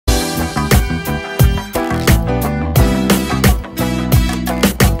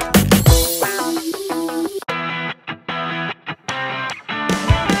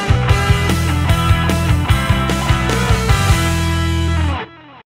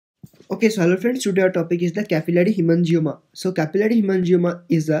Okay, so hello friends, today our topic is the capillary hemangioma. So capillary hemangioma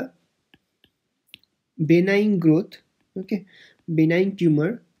is a benign growth, okay, benign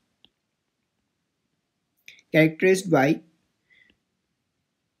tumor characterized by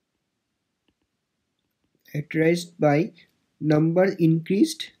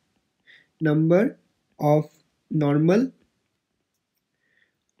increased number of normal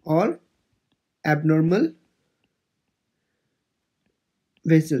or abnormal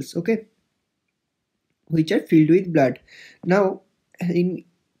vessels, okay, which are filled with blood. Now in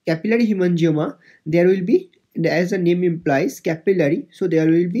capillary hemangioma there will be, as the name implies, capillary, so there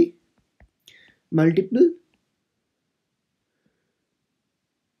will be multiple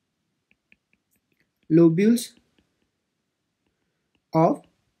lobules of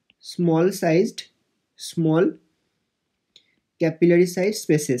small capillary sized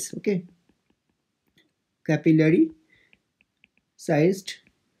spaces, okay, capillary sized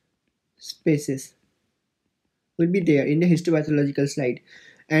spaces will be there in the histopathological slide.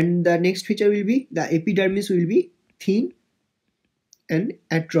 And the next feature will be the epidermis will be thin and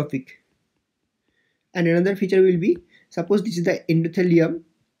atrophic. And another feature will be, suppose this is the endothelium,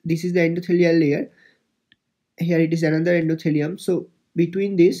 this is the endothelial layer, here it is another endothelium, so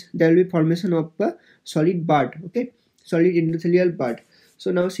between this there will be formation of a solid bud, okay, solid endothelial bud. So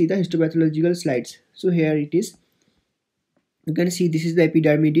now see the histopathological slides. So here it is, you can see this is the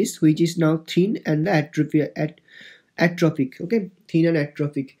epidermis, which is now thin and the atrophic, okay, thin and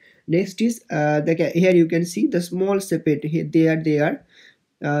atrophic. Next is here you can see the small sepate, here they are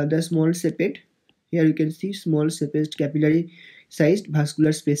the small sepate, here you can see small sepate capillary sized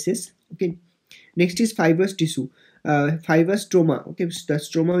vascular spaces, okay. Next is fibrous tissue, fibrous stroma, okay, the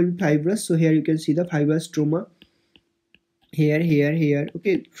stroma will be fibrous, so here you can see the fibrous stroma here,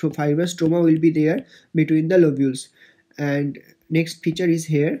 okay. So fibrous stroma will be there between the lobules. And next feature is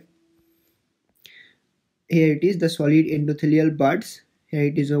here it is the solid endothelial buds, here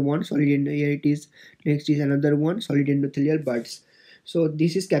it is a one solid here it is, next is another one solid endothelial buds. So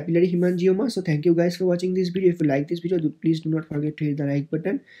this is capillary hemangioma. So thank you guys for watching this video. If you like this video, please do not forget to hit the like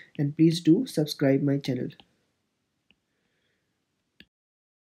button and please do subscribe my channel.